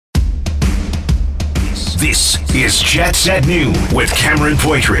This is Jets at Noon with Cameron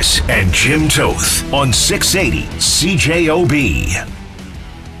Poitras and Jim Toth on 680 CJOB.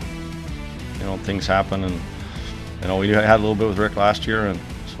 You know, things happen, and you know, we had a little bit with Rick last year, and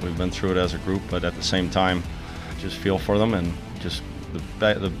so we've been through it as a group. But at the same time, just feel for them, and just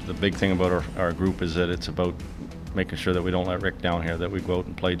the big thing about our group is that it's about making sure that we don't let Rick down here, that we go out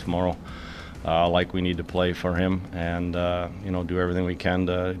and play tomorrow like we need to play for him, and you know, do everything we can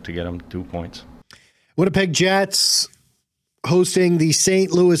to get him 2 points. Winnipeg Jets hosting the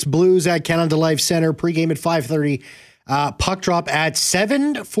St. Louis Blues at Canada Life Center. Pregame at 5:30. Puck drop at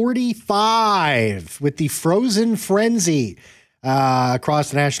 7:45 with the Frozen Frenzy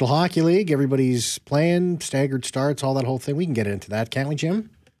across the National Hockey League. Everybody's playing, staggered starts, all that whole thing. We can get into that, can't we, Jim?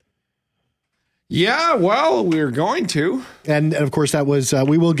 Yeah, well, we're going to. And of course, that was,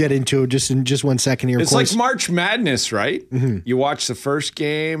 we will get into it just in just 1 second here. It's like March Madness, right? Mm-hmm. You watch the first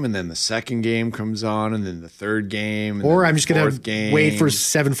game, and then the second game comes on, and then the third game. And or then I'm just going to wait for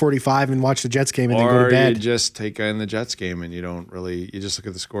 7:45 and watch the Jets game and then go to bed. Or you just take in the Jets game, and you just look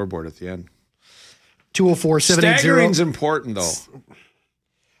at the scoreboard at the end. 204-780. Staggering's important, though.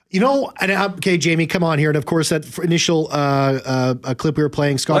 You know, and okay, Jamie, come on here. And of course, that initial clip we were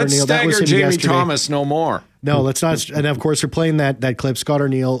playing, Scott O'Neill, that was him Jamie yesterday. Thomas no more. No, let's not. And of course, we're playing that clip. Scott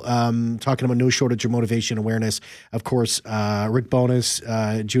O'Neill talking about no shortage of motivation awareness. Of course, Rick Bowness,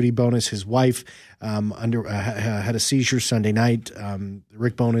 Judy Bowness, his wife, had a seizure Sunday night.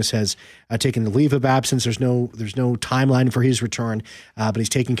 Rick Bowness has taken the leave of absence. There's no timeline for his return, but he's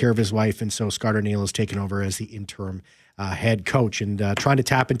taking care of his wife, and so Scott O'Neill has taken over as the interim head coach and trying to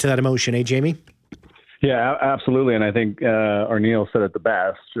tap into that emotion, Jamie? Yeah, absolutely. And I think O'Neill said it the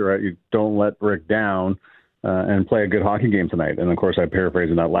best, right? You don't let Rick down and play a good hockey game tonight. And of course, I'm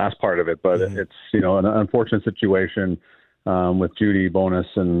paraphrasing that last part of it, but it's, you know, an unfortunate situation with Judy Bowness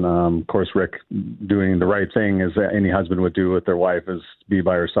and of course, Rick doing the right thing as any husband would do with their wife, is be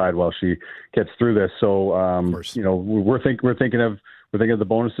by her side while she gets through this. So, you know, we're thinking of the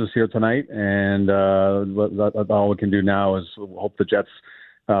bonuses here tonight, and all we can do now is hope the Jets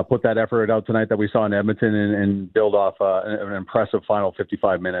put that effort out tonight that we saw in Edmonton and build off an impressive final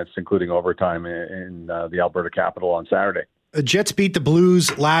 55 minutes, including overtime in the Alberta Capital on Saturday. The Jets beat the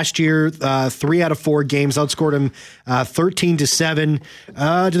Blues last year, 3 out of 4 games, outscored them 13-7.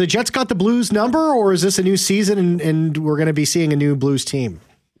 Do the Jets got the Blues number, or is this a new season and we're going to be seeing a new Blues team?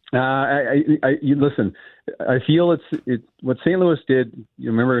 Listen, I feel it's what St. Louis did.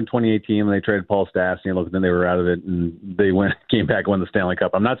 You remember in 2018 when they traded Paul Stastny, and then they were out of it, and they came back and won the Stanley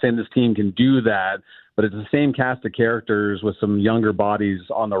Cup. I'm not saying this team can do that, but it's the same cast of characters with some younger bodies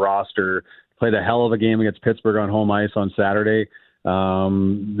on the roster. Played a hell of a game against Pittsburgh on home ice on Saturday.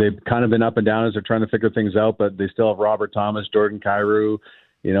 They've kind of been up and down as they're trying to figure things out, but they still have Robert Thomas, Jordan Kyrou,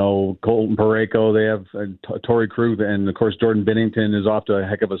 you know, Colton Parayko. They have Torrey Krug, and of course Jordan Binnington is off to a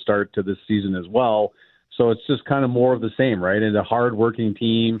heck of a start to this season as well. So it's just kind of more of the same, right? And a hard-working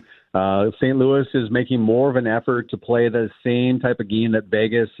team. St. Louis is making more of an effort to play the same type of game that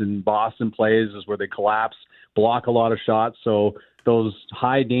Vegas and Boston plays, is where they collapse, block a lot of shots. So those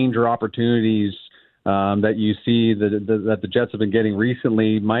high-danger opportunities that you see that the Jets have been getting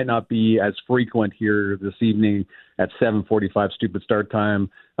recently might not be as frequent here this evening at 7:45 stupid start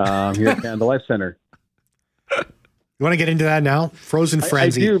time here at Canada Life Center. You want to get into that now? Frozen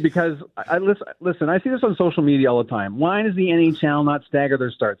Frenzy. I do, because I listen, I see this on social media all the time. Why does the NHL not stagger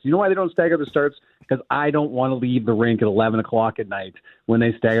their starts? You know why they don't stagger their starts? Because I don't want to leave the rink at 11 o'clock at night when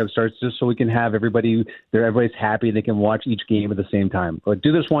they stagger the starts, just so we can have everybody's happy. They can watch each game at the same time. But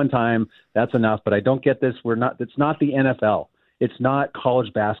do this one time, that's enough. But I don't get this. It's not the NFL. It's not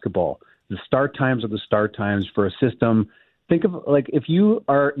college basketball. The start times are the start times for a system. Think of, like, if you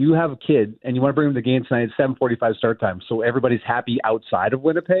have a kid and you want to bring them to the game tonight at 7:45 start time, so everybody's happy outside of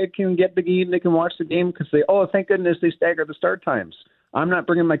Winnipeg can get the game, they can watch the game because thank goodness they staggered the start times. I'm not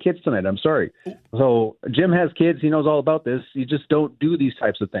bringing my kids tonight. I'm sorry. So Jim has kids. He knows all about this. You just don't do these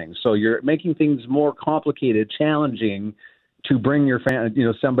types of things. So you're making things more complicated, challenging to bring your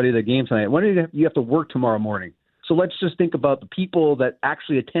somebody to the game tonight. When do you have to work tomorrow morning? So let's just think about the people that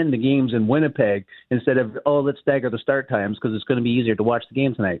actually attend the games in Winnipeg instead of, let's stagger the start times because it's going to be easier to watch the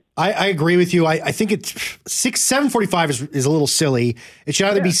game tonight. I agree with you. I think it's 7:45 is a little silly. It should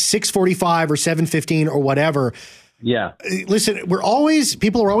either be 6:45 or 7:15 or whatever. Yeah. Listen,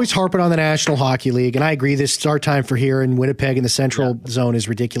 people are always harping on the National Hockey League, and I agree this start time for here in Winnipeg in the Central Zone is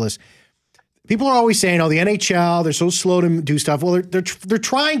ridiculous. People are always saying, "Oh, the NHL, they're so slow to do stuff." Well, they're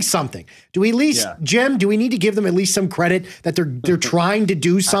trying something. Do we at least, Jim? Do we need to give them at least some credit that they're trying to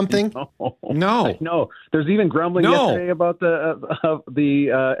do something? No. There's even grumbling yesterday about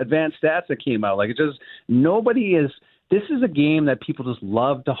the advanced stats that came out. Like, it's just nobody is. This is a game that people just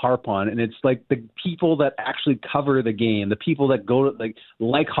love to harp on, and it's like the people that actually cover the game, the people that go to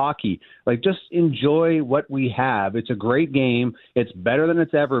like hockey, like just enjoy what we have. It's a great game. It's better than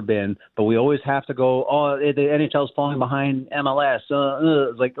it's ever been, but we always have to go, oh, the NHL's falling behind MLS.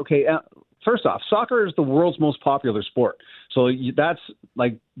 It's like, okay, first off, soccer is the world's most popular sport. So that's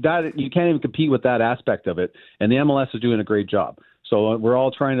like that. You can't even compete with that aspect of it, and the MLS is doing a great job. So we're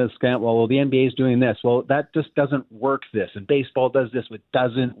all trying to well, the NBA is doing this. Well, that just doesn't work this. And baseball does this. It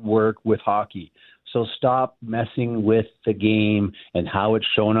doesn't work with hockey. So stop messing with the game and how it's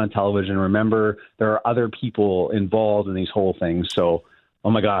shown on television. Remember, there are other people involved in these whole things. So, oh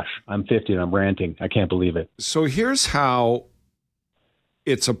my gosh, I'm 50 and I'm ranting. I can't believe it. So here's how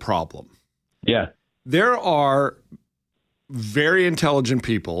it's a problem. Yeah. There are very intelligent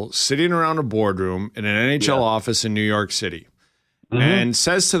people sitting around a boardroom in an NHL office in New York City. And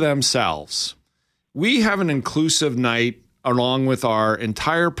says to themselves, we have an inclusive night along with our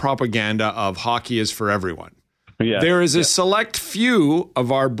entire propaganda of hockey is for everyone. Yeah. There is a select few of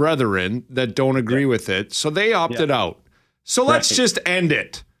our brethren that don't agree with it, so they opted out. So let's just end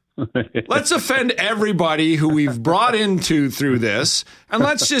it. Let's offend everybody who we've brought into through this, and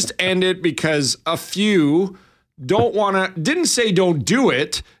let's just end it because a few didn't say don't do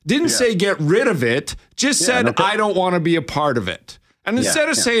it, didn't say get rid of it, just said I don't want to be a part of it. And instead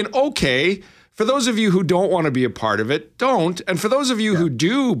of saying, okay, for those of you who don't want to be a part of it, don't. And for those of you who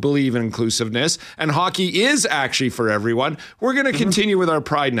do believe in inclusiveness and hockey is actually for everyone, we're going to continue with our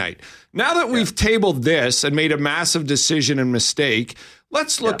Pride Night. Now that we've tabled this and made a massive decision and mistake,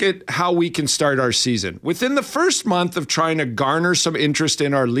 let's look at how we can start our season. Within the first month of trying to garner some interest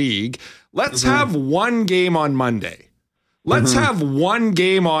in our league, let's have one game on Monday. Let's have one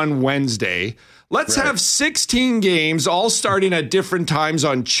game on Wednesday. Let's have 16 games all starting at different times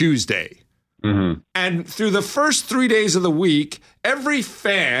on Tuesday. And through the first 3 days of the week, every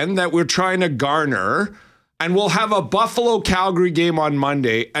fan that we're trying to garner, and we'll have a Buffalo-Calgary game on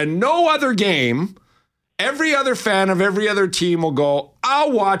Monday and no other game, every other fan of every other team will go,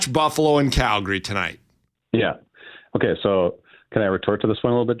 I'll watch Buffalo and Calgary tonight. Yeah. Okay, so can I retort to this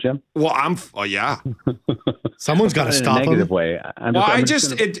one a little bit, Jim? Well, Someone's got to stop him. In a negative way. I'm going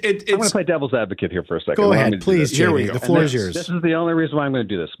to play devil's advocate here for a second. Go ahead, please, Jamie. The floor is yours. This is the only reason why I'm going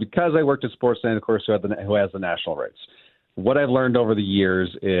to do this. Because I worked at Sportsnet, of course, who has the national rights. What I've learned over the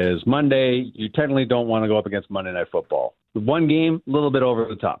years is Monday, you technically don't want to go up against Monday Night Football. One game, a little bit over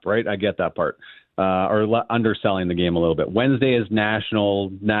the top, right? I get that part. Or underselling the game a little bit. Wednesday is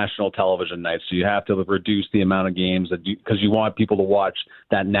national television night, so you have to reduce the amount of games because you want people to watch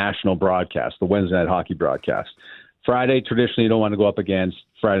that national broadcast, the Wednesday night hockey broadcast. Friday, traditionally, you don't want to go up against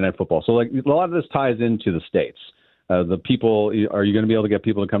Friday Night Football. So, like, a lot of this ties into the states. The people, are you going to be able to get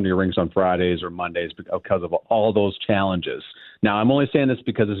people to come to your rinks on Fridays or Mondays because of all those challenges? Now, I'm only saying this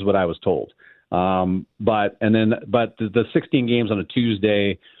because this is what I was told. But the 16 games on a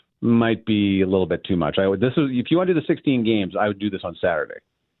Tuesday might be a little bit too much. If you want to do the 16 games, I would do this on Saturday,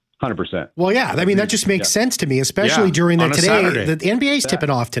 100%. Well, yeah, I mean that just makes sense to me, especially during the today. Saturday. The NBA's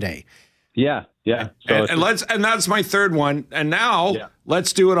tipping off today. Yeah. So and that's my third one. And now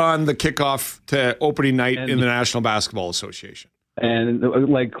let's do it on the kickoff to opening night in the National Basketball Association. And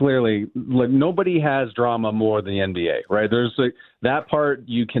clearly, nobody has drama more than the NBA, right? There's that part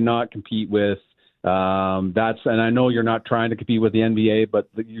you cannot compete with. And I know you're not trying to compete with the NBA, but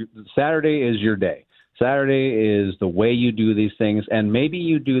Saturday is your day. Saturday is the way you do these things, and maybe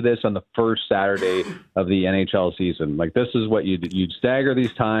you do this on the first Saturday of the NHL season. Like, this is what you do. You stagger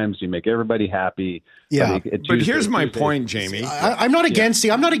these times. You make everybody happy. Yeah, but here's my point, Jamie. I'm not against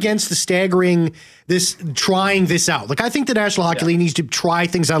I'm not against the staggering this, trying this out. Like, I think the National Hockey League needs to try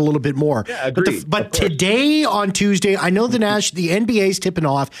things out a little bit more. Yeah, agreed. But today on Tuesday, I know the NBA's tipping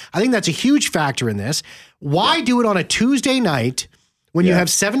off. I think that's a huge factor in this. Why do it on a Tuesday night when you have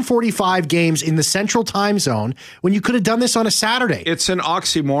 7:45 games in the Central Time Zone, when you could have done this on a Saturday? It's an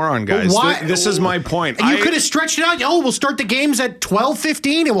oxymoron, guys. This is my point. And you could have stretched it out. We'll start the games at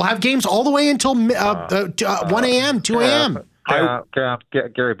 12:15, and we'll have games all the way until 1 a.m., 2 a.m.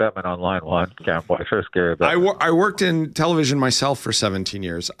 Gary Bettman on line one. First Gary Bettman. I worked in television myself for 17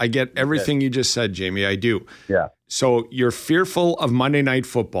 years. I get everything you just said, Jamie. I do. Yeah. So you're fearful of Monday Night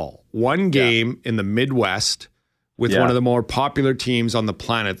Football. One game in the Midwest with one of the more popular teams on the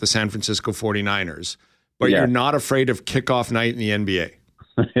planet, the San Francisco 49ers. But you're not afraid of kickoff night in the NBA.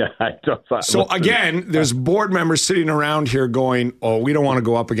 Yeah, I don't. So again, there's board members sitting around here going, "Oh, we don't want to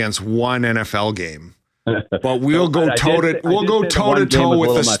go up against one NFL game, but we'll go toe to toe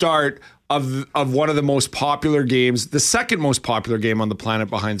with the start of one of the most popular games, the second most popular game on the planet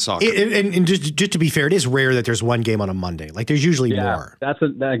behind soccer." And just to be fair, it is rare that there's one game on a Monday. Like there's usually more. That's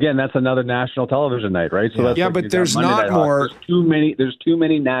another national television night, right? So that's but there's not more. There's too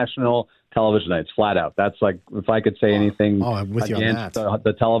many national television nights, flat out. That's like, if I could say anything against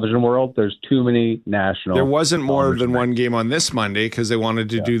the television world, there's too many national. There wasn't more than one game on this Monday because they wanted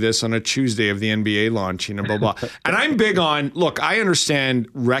to do this on a Tuesday of the NBA launching and blah, blah. And I'm big on, look, I understand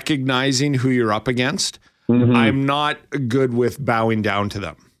recognizing who you're up against. Mm-hmm. I'm not good with bowing down to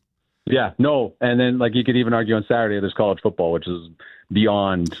them. Yeah, no. And then, like, you could even argue on Saturday there's college football, which is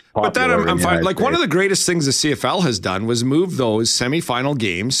beyond popular. But that I'm fine. Like, one of the greatest things the CFL has done was move those semifinal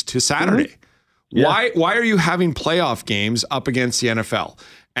games to Saturday. Mm-hmm. Yeah. Why are you having playoff games up against the NFL?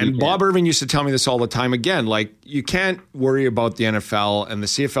 And Bob Irving used to tell me this all the time. Again, like, you can't worry about the NFL, and the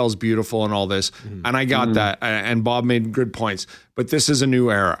CFL is beautiful and all this. Mm-hmm. And I got that. And Bob made good points. But this is a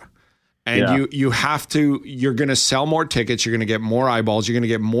new era. And you have to, you're going to sell more tickets. You're going to get more eyeballs. You're going to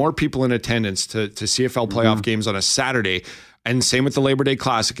get more people in attendance to CFL playoff games on a Saturday. And same with the Labor Day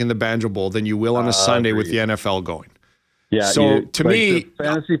Classic and the Banjo Bowl than you will on a Sunday with the NFL going. Yeah. So to me,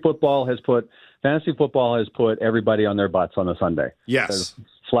 fantasy football has put everybody on their butts on a Sunday. Yes.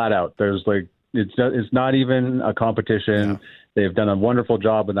 Flat out. There's like, it's not even a competition. Yeah. They've done a wonderful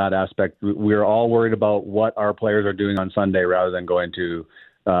job in that aspect. We're all worried about what our players are doing on Sunday rather than going to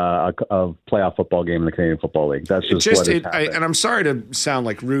a playoff football game in the Canadian Football League. That's just and I'm sorry to sound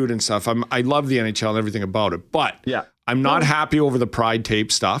like rude and stuff. I love the NHL and everything about it, but I'm not happy over the pride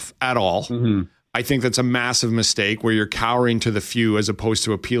tape stuff at all. Mm-hmm. I think that's a massive mistake where you're cowering to the few as opposed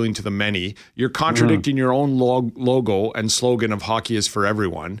to appealing to the many. You're contradicting your own logo and slogan of hockey is for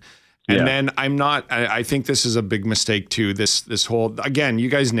everyone. And then I think this is a big mistake too. This whole, again, you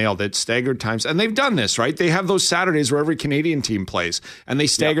guys nailed it, staggered times. And they've done this, right? They have those Saturdays where every Canadian team plays and they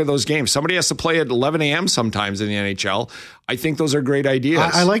stagger those games. Somebody has to play at 11 a.m. sometimes in the NHL. I think those are great ideas.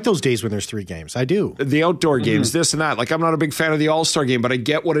 I like those days when there's 3 games. I do. The outdoor games, this and that. Like, I'm not a big fan of the All-Star game, but I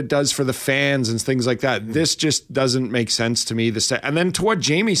get what it does for the fans and things like that. This just doesn't make sense to me. And then to what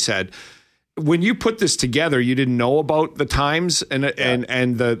Jamie said, when you put this together, you didn't know about the times and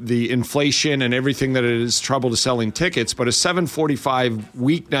the inflation and everything that it is trouble to selling tickets, but a 7:45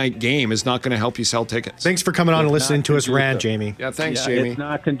 weeknight game is not going to help you sell tickets. Thanks for coming on and listening to us rant, Jamie. Yeah, thanks, Jamie. It's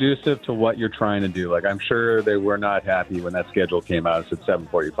not conducive to what you're trying to do. Like, I'm sure they were not happy when that schedule came out. It's at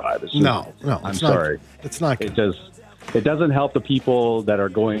 7:45. No, I'm sorry. It's not good. It doesn't help the people that are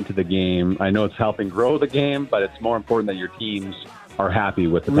going to the game. I know it's helping grow the game, but it's more important that your teams are happy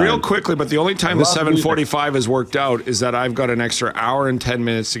with the time. Real quickly, but the only time the 7:45 has worked out is that I've got an extra hour and 10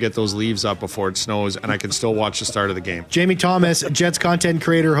 minutes to get those leaves up before it snows, and I can still watch the start of the game. Jamie Thomas, Jets content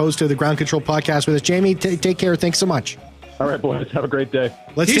creator, host of the Ground Control podcast with us. Jamie, take care. Thanks so much. All right, boys. Have a great day.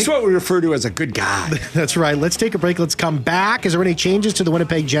 He's what we refer to as a good guy. That's right. Let's take a break. Let's come back. Is there any changes to the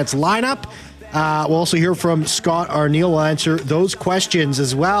Winnipeg Jets lineup? We'll also hear from Scott Arniel. We'll answer those questions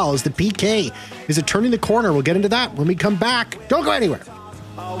as well as the PK. Is it turning the corner? We'll get into that when we come back. Don't go anywhere.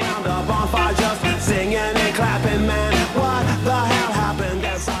 Wound up on fire, just singing and clapping, man. What the hell happened?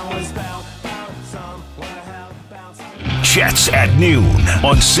 Guess I was spelled out somewhere hell bound. Jets at noon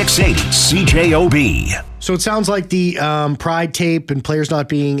on 680 CJOB. So it sounds like the pride tape and players not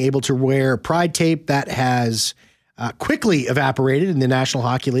being able to wear pride tape that has quickly evaporated in the National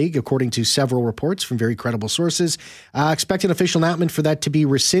Hockey League, according to several reports from very credible sources. Expect an official announcement for that to be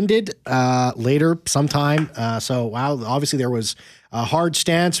rescinded later sometime. Obviously there was a hard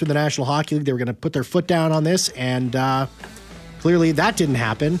stance with the National Hockey League. They were going to put their foot down on this, and clearly that didn't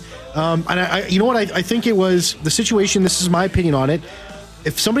happen. You know what? I think it was the situation. This is my opinion on it.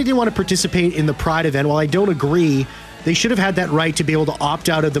 If somebody didn't want to participate in the Pride event, while I don't agree, they should have had that right to be able to opt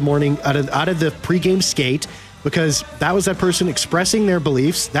out of the out of the pregame skate, because that was that person expressing their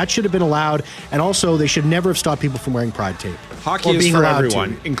beliefs. That should have been allowed. And also, they should never have stopped people from wearing pride tape. Hockey is for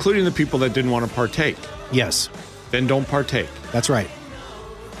everyone, including the people that didn't want to partake. Yes. Then don't partake. That's right.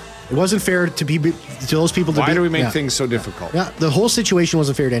 It wasn't fair to those people. Why do we make things so difficult? Yeah, the whole situation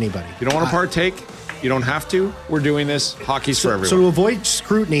wasn't fair to anybody. You don't want to partake? You don't have to. We're doing this. Hockey's for everyone. So to avoid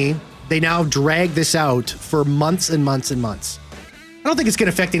scrutiny, they now drag this out for months and months and months. I don't think it's going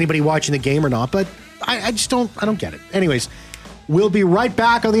to affect anybody watching the game or not, but I just don't get it. Anyways, we'll be right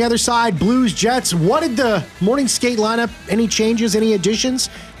back on the other side. Blues, Jets. What did the morning skate lineup? Any changes? Any additions?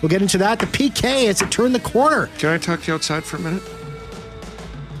 We'll get into that. The PK as it turned the corner. Can I talk to you outside for a minute?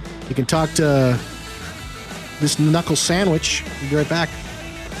 You can talk to this knuckle sandwich. We'll be right back.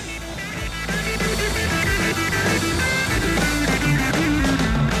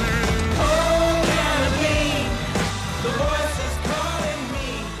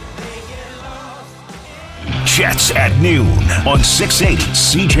 Jets at noon on 680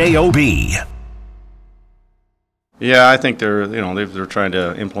 CJOB. Yeah, I think they're trying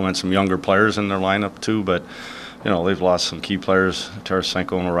to implement some younger players in their lineup too, but they've lost some key players,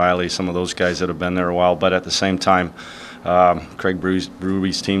 Tarasenko and O'Reilly, some of those guys that have been there a while. But at the same time, Craig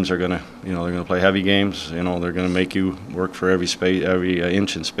Brewery's teams are they're gonna play heavy games. They're gonna make you work for every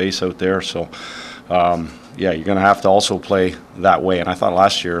inch in space out there. So. You're going to have to also play that way. And I thought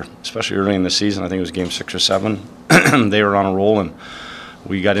last year, especially early in the season, I think it was game 6 or 7, they were on a roll, and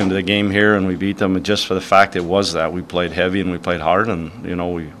we got into the game here and we beat them just for the fact it was that we played heavy and we played hard, and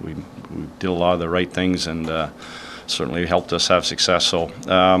we did a lot of the right things, and certainly helped us have success. So,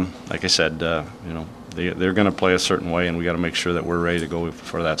 like I said, they're going to play a certain way, and we got to make sure that we're ready to go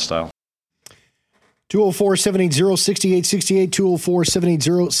for that style. 204-780-6868,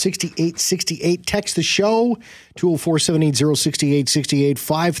 204-780-6868. Text the show, 204-780-6868.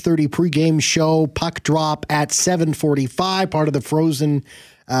 5:30 pregame show, puck drop at 7:45, part of the Frozen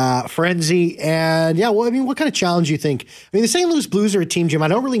frenzy. And what kind of challenge do you think? The St. Louis Blues are a team, Jim, I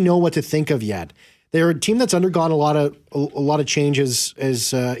don't really know what to think of yet. They're a team that's undergone a lot of changes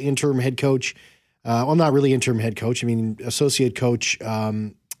as interim head coach. Not really interim head coach. Associate coach.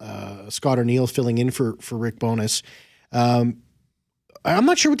 Scott O'Neill filling in for Rick Bowness. I'm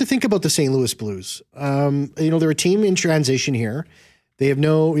not sure what to think about the St. Louis Blues. They're a team in transition here. They have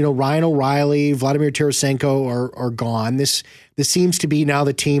no, Ryan O'Reilly, Vladimir Tarasenko are gone. This seems to be now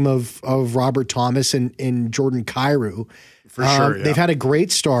the team of Robert Thomas and Jordan Kyrou. For sure, yeah. They've had a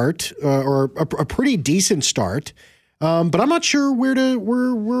great start, or a pretty decent start. But I'm not sure where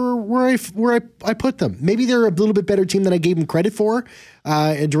I put them. Maybe they're a little bit better team than I gave them credit for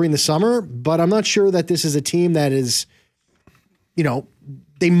during the summer. But I'm not sure that this is a team that is,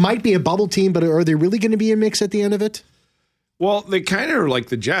 they might be a bubble team, but are they really going to be a mix at the end of it? Well, they kind of are like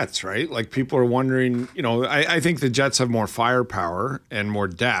the Jets, right? Like people are wondering, I think the Jets have more firepower and more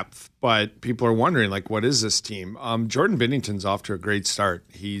depth, but people are wondering, like, what is this team? Jordan Binnington's off to a great start.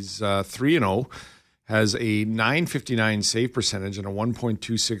 He's 3-0. Has a .959 save percentage and a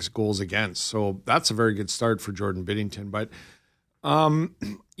 1.26 goals against. So that's a very good start for Jordan Binnington. But,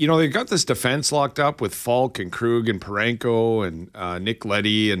 they've got this defense locked up with Falk and Krug and Parenko and Nick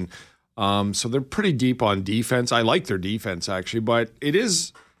Leddy. And so they're pretty deep on defense. I like their defense, actually. But it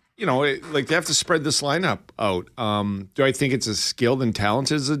is, they have to spread this lineup out. Do I think it's as skilled and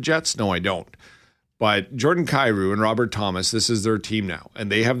talented as the Jets? No, I don't. But Jordan Kyrou and Robert Thomas, this is their team now.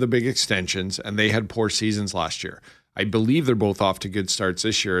 And they have the big extensions, and they had poor seasons last year. I believe they're both off to good starts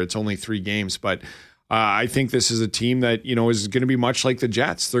this year. It's only 3 games. But I think this is a team that, is going to be much like the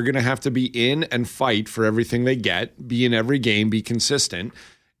Jets. They're going to have to be in and fight for everything they get, be in every game, be consistent,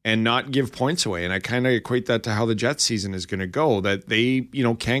 and not give points away. And I kind of equate that to how the Jets season is going to go, that they,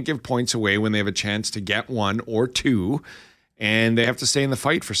 can't give points away when they have a chance to get 1 or 2. And they have to stay in the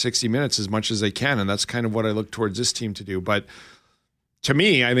fight for 60 minutes as much as they can. And that's kind of what I look towards this team to do. But to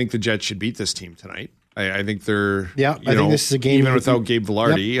me, I think the Jets should beat this team tonight. I think they're, I think this is a game. Even without Gabe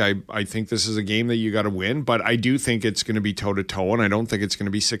Vilardi, yep. I think this is a game that you got to win. But I do think it's going to be toe-to-toe, and I don't think it's going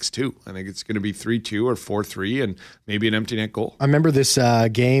to be 6-2. I think it's going to be 3-2 or 4-3 and maybe an empty net goal. I remember this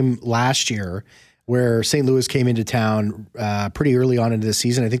game last year where St. Louis came into town pretty early on into the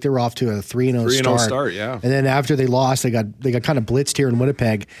season. I think they were off to a 3-0 start. Yeah. And then after they lost, they got kind of blitzed here in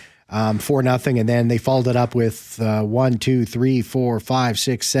Winnipeg, 4-0, and then they followed it up with 1, 2, 3, 4, 5,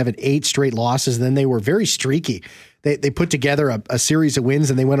 6, 7, 8 straight losses. And then they were very streaky. They put together a series of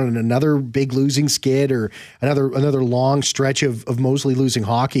wins, and they went on another big losing skid or another long stretch of mostly losing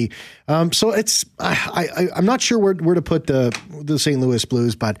hockey. So it's I'm not sure where to put the St. Louis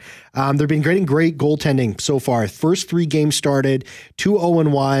Blues, but they've been getting great goaltending so far. First 3 games started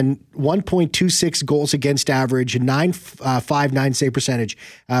 2-0-1, 1.26 goals against average, 9.59 save percentage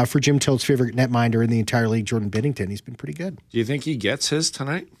for Jim Tilt's favorite netminder in the entire league, Jordan Binnington. He's been pretty good. Do you think he gets his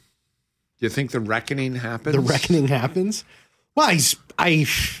tonight? Do you think the reckoning happens? The reckoning happens? Well, I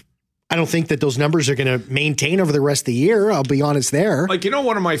don't think that those numbers are going to maintain over the rest of the year. I'll be honest there. Like,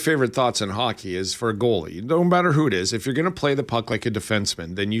 one of my favorite thoughts in hockey is for a goalie, no matter who it is, if you're going to play the puck like a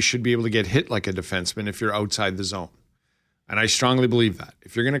defenseman, then you should be able to get hit like a defenseman if you're outside the zone. And I strongly believe that.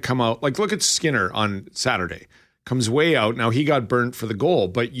 If you're going to come out, like look at Skinner on Saturday, comes way out. Now he got burnt for the goal,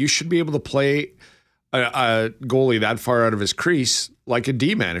 but you should be able to play a goalie that far out of his crease like a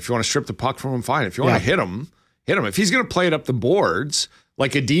D-man. If you want to strip the puck from him, fine. If you want to hit him. If he's going to play it up the boards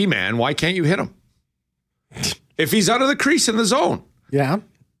like a D-man, why can't you hit him? If he's out of the crease in the zone. Yeah.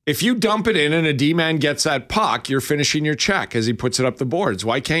 If you dump it in and a D-man gets that puck, you're finishing your check as he puts it up the boards.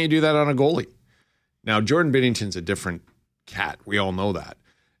 Why can't you do that on a goalie? Now, Jordan Binnington's a different cat. We all know that.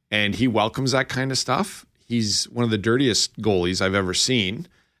 And he welcomes that kind of stuff. he's one of the dirtiest goalies I've ever seen.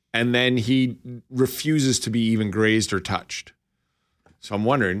 And then he refuses to be even grazed or touched. So I'm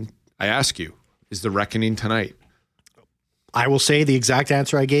wondering, I ask you, is the reckoning tonight? I will say the exact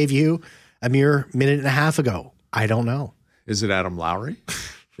answer I gave you a mere minute and a half ago. I don't know. Is it Adam Lowry?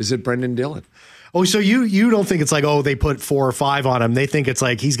 Is it Brendan Dillon? Oh, so you don't think it's like, oh, they put 4 or 5 on him. They think it's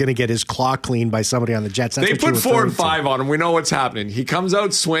like he's going to get his claw cleaned by somebody on the Jets. That's they what put 4 and 5 on him. We know what's happening. He comes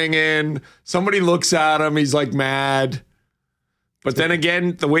out swinging. Somebody looks at him. He's like mad. But then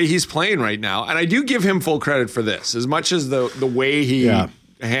again, the way he's playing right now, and I do give him full credit for this, as much as the way he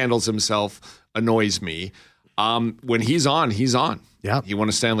handles himself annoys me. When he's on, he's on. Yeah. He won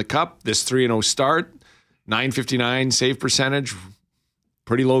a Stanley Cup. This 3-0 start, .959 save percentage,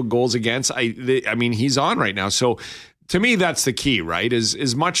 pretty low goals against. I mean, he's on right now. So to me, that's the key, right?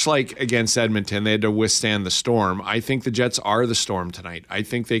 Is much like against Edmonton, they had to withstand the storm. I think the Jets are the storm tonight. I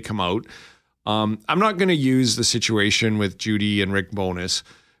think they come out. I'm not going to use the situation with Judy and Rick Bowness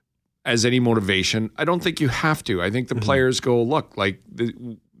as any motivation. I don't think you have to. I think the players go, look, like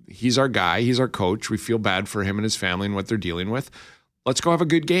he's our guy. He's our coach. We feel bad for him and his family and what they're dealing with. Let's go have a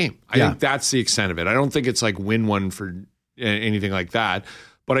good game. I think that's the extent of it. I don't think it's like win one for anything like that.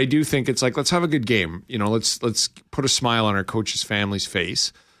 But I do think it's like, let's have a good game. You know, let's put a smile on our coach's family's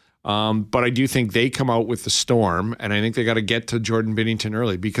face. But I do think they come out with the storm, and I think they got to get to Jordan Binnington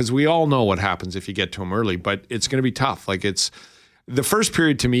early, because we all know what happens if you get to him early, but it's going to be tough. Like, it's the first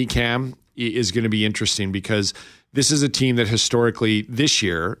period to me, Cam, is going to be interesting, because this is a team that historically this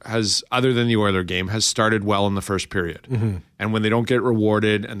year has, other than the Oiler game, has started well in the first period. And when they don't get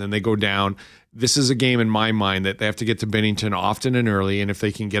rewarded and then they go down, this is a game in my mind that they have to get to Binnington often and early. And if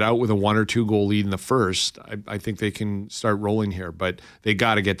they can get out with a 1 or 2 goal lead in the first, I think they can start rolling here, but they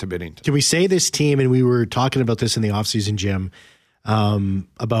got to get to Binnington. Can we say this team, and we were talking about this in the offseason, Jim,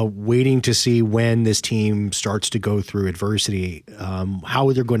 about waiting to see when this team starts to go through adversity, how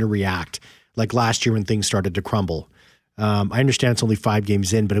they're going to react, like last year when things started to crumble. I understand it's only 5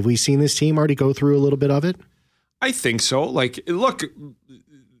 games in, but have we seen this team already go through a little bit of it? I think so. Like, look,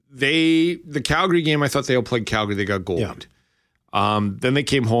 the Calgary game, I thought they outplayed Calgary. They got goaled. Yeah. Then they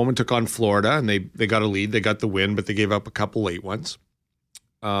came home and took on Florida, and they got a lead. They got the win, but they gave up a couple late ones.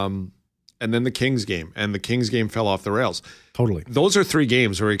 And then the Kings game, and the Kings game fell off the rails. Totally. Those are 3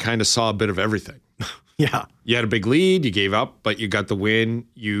 games where we kind of saw a bit of everything. Yeah. You had a big lead, you gave up, but you got the win.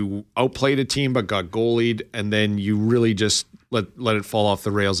 You outplayed a team, but got goalied, and then you really just let it fall off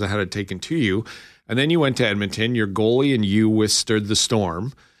the rails and had it taken to you. And then you went to Edmonton, your goalie and you withstood the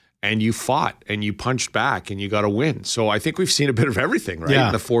storm, and you fought, and you punched back, and you got a win. So I think we've seen a bit of everything, right? Yeah.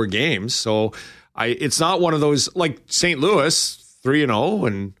 In the 4 games. So it's not one of those, like St. Louis, 3-0,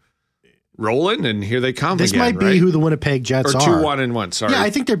 and rolling, and here they come. This again, might be right? who the Winnipeg Jets or are. 2-1-1. Sorry. Yeah, I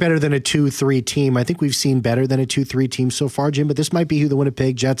think they're better than a 2-3 team. I think we've seen better than a 2-3 team so far, Jim. But this might be who the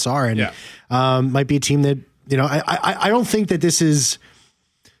Winnipeg Jets are, and might be a team that, you know, I don't think that this is.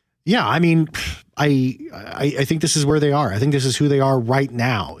 Yeah, I mean, I think this is where they are. I think this is who they are right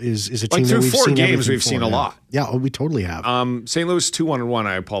now. Is a team like that we've through 4 seen games we've seen a lot. Yeah, we totally have. St. Louis 2-1-1.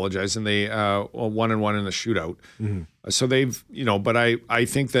 I apologize, and they 1-1 in the shootout. So they've, you know, but I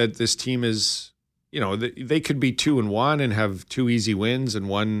think that this team is, you know, they could be 2-1 and have 2 easy wins and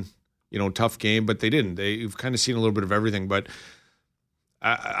 1, you know, tough game, but they didn't. You've kind of seen a little bit of everything, but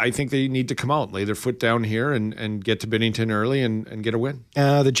I think they need to come out, lay their foot down here, and get to Binnington early and get a win.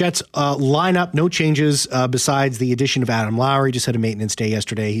 The Jets lineup, no changes besides the addition of Adam Lowry. Just had a maintenance day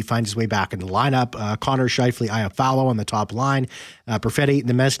yesterday. He finds his way back into the lineup. Connor Scheifele, Iafallo on the top line. Perfetti,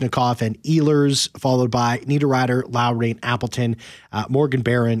 Nemesnikov, and Ehlers, followed by Niederreiter, Lowry, and Appleton, Morgan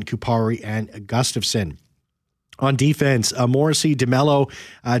Barron, Kupari, and Gustafsson. On defense, Morrissey, DeMello,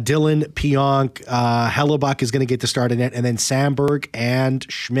 Dillon, Pionk, Hellebuck is going to get the start in it, and then Sandberg and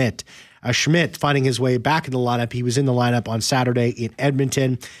Schmidt. Schmidt finding his way back in the lineup. He was in the lineup on Saturday in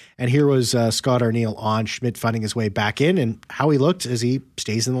Edmonton, and here was Scott Arniel on Schmidt finding his way back in, and how he looked as he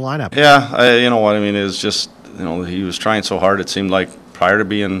stays in the lineup. Yeah, you know what I mean. It was just, you know, he was trying so hard. It seemed like prior to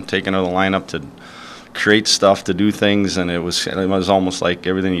being taken out of the lineup to create stuff, to do things, and it was almost like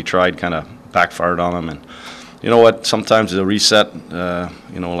everything he tried kind of backfired on him. And you know what? Sometimes the reset,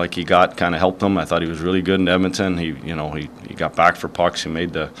 you know, like he got, kind of helped him. I thought he was really good in Edmonton. He got back for pucks. He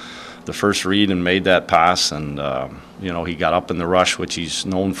made the first read and made that pass, and you know, he got up in the rush, which he's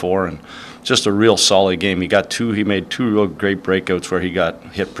known for, and just a real solid game. He made 2 real great breakouts where he got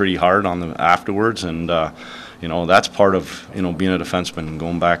hit pretty hard on them afterwards, and you know, that's part of, you know, being a defenseman and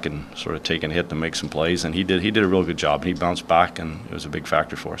going back and sort of taking a hit to make some plays. And he did a real good job. He bounced back, and it was a big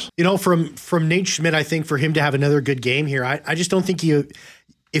factor for us. You know, from Nate Schmidt, I think for him to have another good game here, I just don't think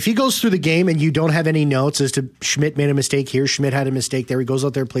If he goes through the game and you don't have any notes as to Schmidt made a mistake here, Schmidt had a mistake there, he goes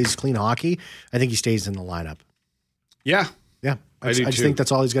out there, plays clean hockey, I think he stays in the lineup. Yeah. Yeah. I just too. think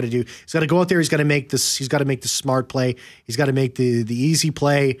that's all he's got to do. He's got to go out there. He's got to make this. He's got to make the smart play. He's got to make the easy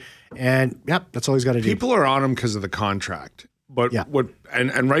play. And that's all he's got to do. People are on him because of the contract, but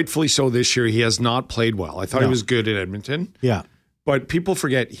and rightfully so. This year he has not played well. I thought he was good in Edmonton. Yeah, but people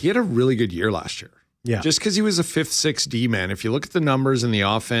forget he had a really good year last year. Yeah, just because he was a 5th, 6th D man. If you look at the numbers and the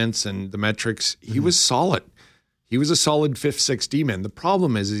offense and the metrics, he was solid. He was a solid 5th, 6th D man. The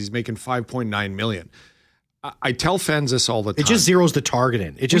problem is he's making $5.9 million. I tell fans this all the time. It just zeroes the target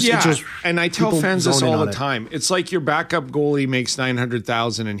in. It just and I tell fans this all the time. It's like your backup goalie makes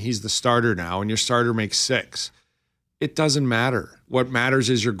 $900,000 and he's the starter now, and your starter makes $6 million. It doesn't matter. What matters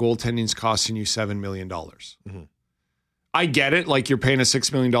is your goaltending's costing you $7 million. Mm-hmm. I get it. Like you're paying a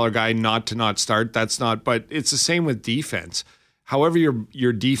 $6 million guy not to start. That's not. But it's the same with defense. However,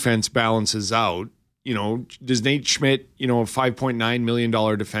 your defense balances out. Does Nate Schmidt, a $5.9 million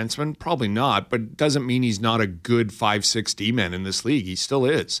defenseman? Probably not, but it doesn't mean he's not a good 5-6 D-man in this league. He still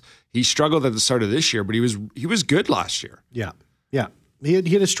is. He struggled at the start of this year, but he was good last year. Yeah. Yeah. He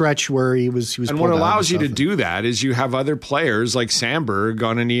had a stretch where he was. And what allows you to do that is you have other players like Sandberg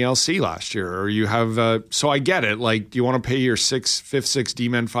on an ELC last year, or you have. So I get it. Like, do you want to pay your 5th, 6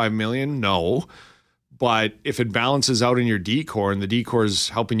 D-man $5 million? No. But if it balances out in your D-core and the D-core is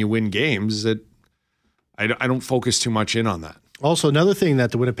helping you win games, I don't focus too much in on that. Also, another thing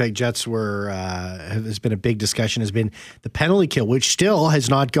that the Winnipeg Jets has been a big discussion has been the penalty kill, which still has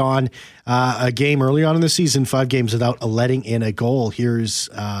not gone a game early on in the season, 5 games without letting in a goal. Here's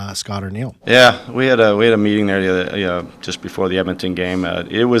Scott O'Neill. Yeah, we had a meeting there just before the Edmonton game.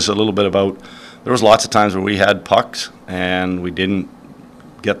 It was a little bit about, there was lots of times where we had pucks and we didn't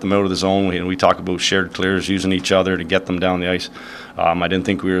get them out of the zone. We talk about shared clears, using each other to get them down the ice. I didn't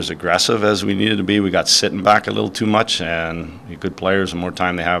think we were as aggressive as we needed to be. We got sitting back a little too much, and good players, the more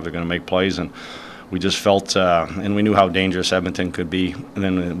time they have, they're going to make plays. And we just felt, and we knew how dangerous Edmonton could be, and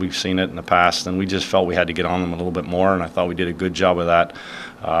then we've seen it in the past, and we just felt we had to get on them a little bit more, and I thought we did a good job of that.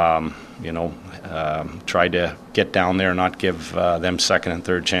 Tried to get down there, not give them second and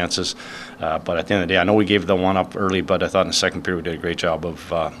third chances. But at the end of the day, I know we gave the one up early, but I thought in the second period we did a great job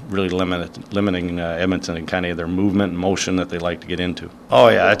of really limiting Edmonton and kind of their movement and motion that they like to get into. Oh,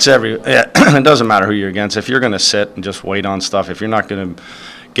 yeah, it doesn't matter who you're against. If you're going to sit and just wait on stuff, if you're not going to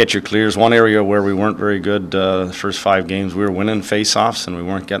get your clears. One area where we weren't very good the first 5 games, we were winning face-offs and we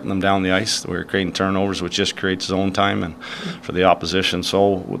weren't getting them down the ice. We were creating turnovers, which just creates zone time and for the opposition.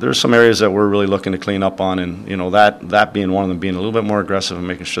 So there's some areas that we're really looking to clean up on, and that being one of them, being a little bit more aggressive and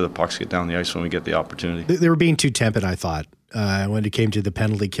making sure the pucks get down the ice when we get the opportunity. They were being too tepid, I thought. When it came to the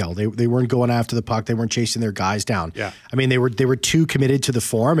penalty kill, they weren't going after the puck. They weren't chasing their guys down. Yeah. I mean, they were too committed to the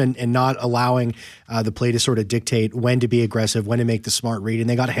form and not allowing the play to sort of dictate when to be aggressive, when to make the smart read, and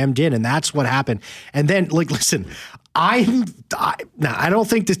they got hemmed in, and that's what happened. And then, listen, I don't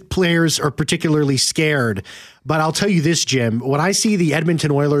think the players are particularly scared, but I'll tell you this, Jim. When I see the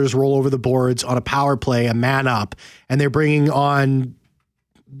Edmonton Oilers roll over the boards on a power play, a man up, and they're bringing on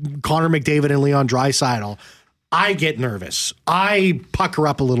Connor McDavid and Leon Draisaitl, I get nervous. I pucker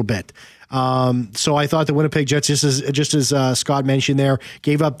up a little bit. So I thought the Winnipeg Jets, just as Scott mentioned there,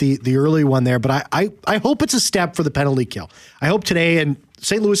 gave up the early one there. But I hope it's a step for the penalty kill. I hope today, and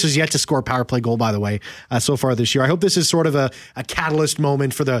St. Louis has yet to score a power play goal, by the way, so far this year. I hope this is sort of a catalyst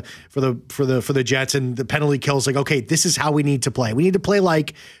moment for the Jets, and the penalty kill is like, okay, this is how we need to play. We need to play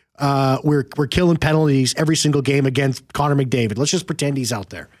like we're killing penalties every single game against Connor McDavid. Let's just pretend he's out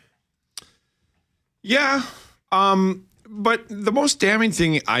there. Yeah. But the most damning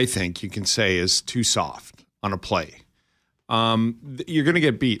thing I think you can say is too soft on a play. You're going to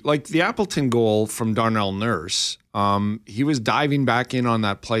get beat. Like the Appleton goal from Darnell Nurse, he was diving back in on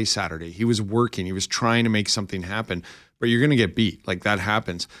that play Saturday. He was working. He was trying to make something happen, but you're going to get beat. Like that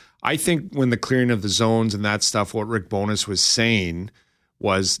happens. I think when the clearing of the zones and that stuff, what Rick Bowness was saying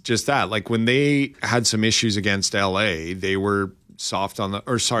was just that. Like when they had some issues against LA, they were soft on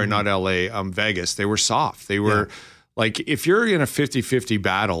not LA, Vegas. They were soft. They were like, if you're in a 50-50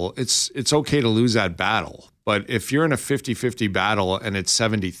 battle, it's okay to lose that battle. But if you're in a 50-50 battle and it's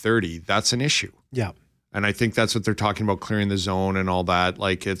 70-30, that's an issue. Yeah. And I think that's what they're talking about, clearing the zone and all that.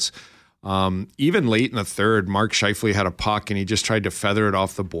 Like it's even late in the third, Mark Scheifele had a puck and he just tried to feather it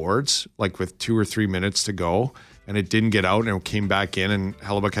off the boards, like with 2 or 3 minutes to go. And it didn't get out and it came back in and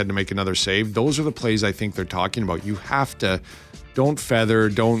Hellebuck had to make another save. Those are the plays I think they're talking about. You have to, don't feather,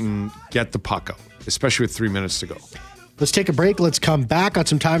 don't get the puck out, especially with 3 minutes to go. Let's take a break. Let's come back. Got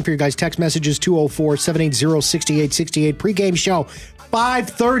some time for your guys' text messages. 204-780-6868. Pre-game show,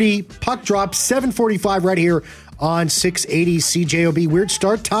 5:30. Puck drop, 7:45 right here on 680 CJOB. Weird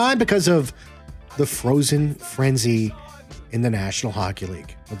start time because of the frozen frenzy in the National Hockey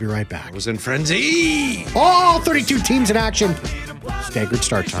League. We'll be right back. Frozen frenzy! All 32 teams in action. Staggered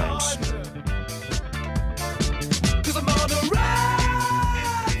start times.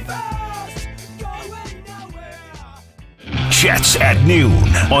 Jets at noon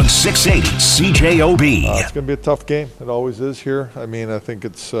on 680 CJOB. It's going to be a tough game. It always is here. I mean, I think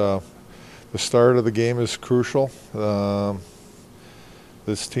it's the start of the game is crucial.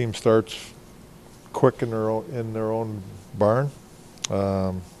 This team starts quick in their own barn.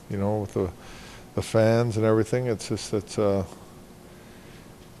 With the fans and everything. It's a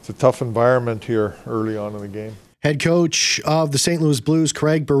tough environment here early on in the game. Head coach of the St. Louis Blues,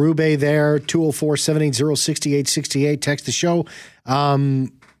 Craig Berube there, 204-780-6868. Text the show.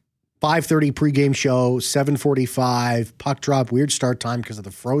 5:30 pregame show, 7:45. Puck drop, weird start time because of the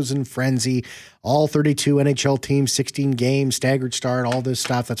frozen frenzy. All 32 NHL teams, 16 games, staggered start, all this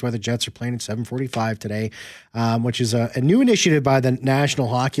stuff. That's why the Jets are playing at 7:45 today, which is a new initiative by the National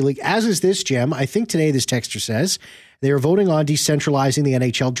Hockey League, as is this, Jim. I think today, this texter says, they are voting on decentralizing the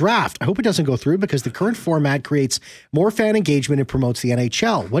NHL draft. I hope it doesn't go through because the current format creates more fan engagement and promotes the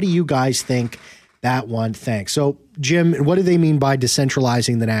NHL. What do you guys think? That one, thanks. So, Jim, what do they mean by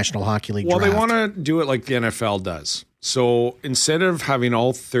decentralizing the National Hockey League draft? Well, they want to do it like the NFL does. So instead of having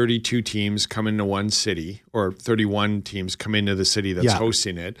all 32 teams come into one city, or 31 teams come into the city that's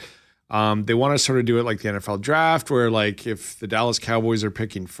hosting it, they want to sort of do it like the NFL draft, where like if the Dallas Cowboys are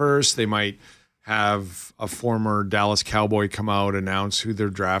picking first, they might have a former Dallas Cowboy come out, announce who they're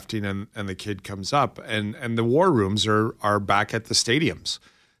drafting, and the kid comes up. And the war rooms are back at the stadiums.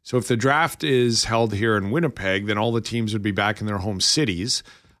 So if the draft is held here in Winnipeg, then all the teams would be back in their home cities.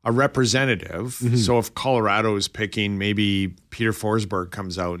 A representative. Mm-hmm. So if Colorado is picking, maybe Peter Forsberg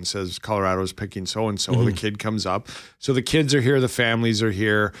comes out and says Colorado is picking so-and-so. Mm-hmm. The kid comes up. So the kids are here, the families are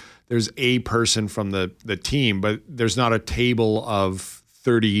here. There's a person from the team, but there's not a table of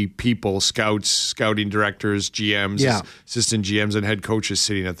 30 people, scouts, scouting directors, GMs, assistant GMs, and head coaches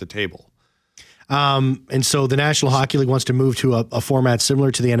sitting at the table. And so the National Hockey League wants to move to a format similar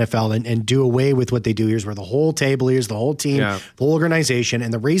to the NFL and do away with what they do. Here's where the whole table is, the whole team, the whole organization.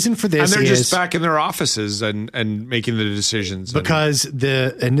 And the reason for this is... And they're just back in their offices and making the decisions. Because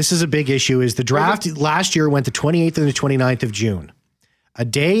and this is a big issue, is the draft last year went the 28th and the 29th of June. A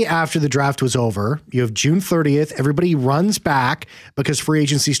day after the draft was over, you have June 30th. Everybody runs back because free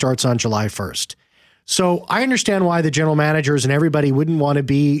agency starts on July 1st. So I understand why the general managers and everybody wouldn't want to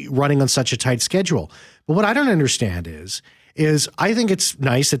be running on such a tight schedule. But what I don't understand is I think it's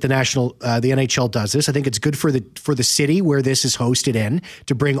nice that the NHL does this. I think it's good for the city where this is hosted in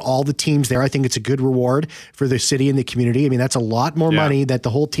to bring all the teams there. I think it's a good reward for the city and the community. I mean, that's a lot more money that the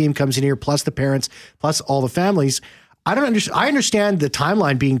whole team comes in here, plus the parents, plus all the families. I understand the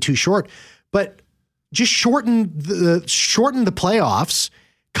timeline being too short, but just shorten the playoffs.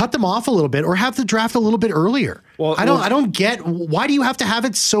 Cut them off a little bit, or have the draft a little bit earlier. Well, I don't get, why do you have to have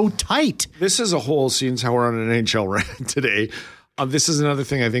it so tight? This is a whole, since how we're on an NHL rant today. This is another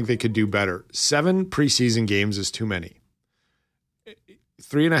thing I think they could do better. 7 preseason games is too many.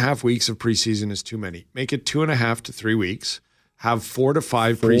 3.5 weeks of preseason is too many. Make it 2.5 to 3 weeks. Have 4 to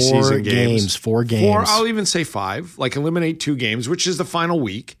 5 preseason games. 4 games. I'll even say 5. Like eliminate 2 games, which is the final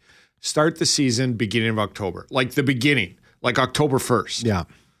week. Start the season beginning of October. Like the beginning, like October 1st. Yeah.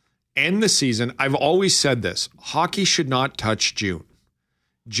 End the season. I've always said this. Hockey should not touch June.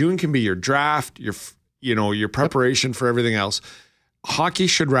 June can be your draft, your preparation for everything else. Hockey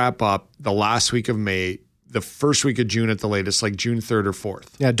should wrap up the last week of May, the first week of June at the latest, like June 3rd or 4th.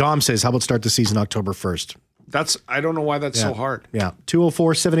 Yeah, Dom says, how about start the season October 1st? I don't know why that's so hard. Yeah.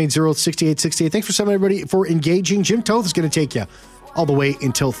 204-780-6868. Thanks for everybody for engaging. Jim Toth is going to take you all the way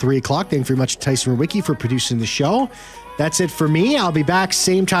until 3 o'clock. Thank you very much to Tyson Rewicki for producing the show. That's it for me. I'll be back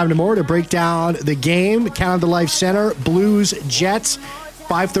same time tomorrow to break down the game. Canada Life Center, Blues, Jets,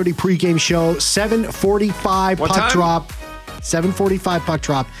 5:30 pregame show, 7:45 puck drop, 7:45 puck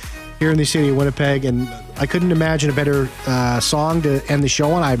drop here in the city of Winnipeg. And I couldn't imagine a better song to end the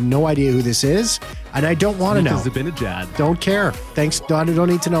show on. I have no idea who this is, and I don't want to know. Mika Zibanejad. Don't care. Thanks. I don't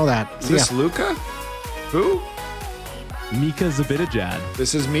need to know that. Is this Luca? Who? Mika Zibanejad.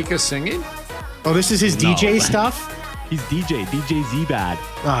 This is Mika singing? Oh, this is his DJ stuff? He's DJ Z-Bad.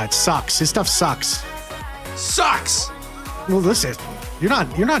 Oh, it sucks. His stuff sucks. Sucks! Well, listen, you're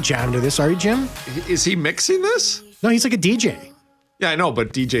not jamming to this, are you, Jim? Is he mixing this? No, he's like a DJ. Yeah, I know,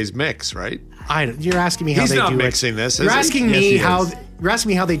 but DJ's mix, right? You're asking me how He's they do it. not mixing this. You're is he? asking Yes, me he how. is. You're asking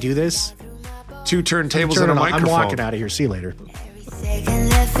me how they do this. 2 turntables and a microphone. I'm walking out of here. See you later. Second,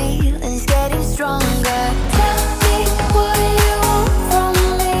 the feeling's getting stronger. Tell me what you want from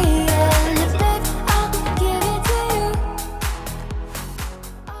me, and babe, I'll give it to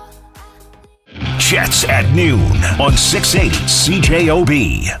you. Jets at noon on 680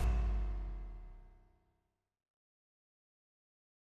 CJOB.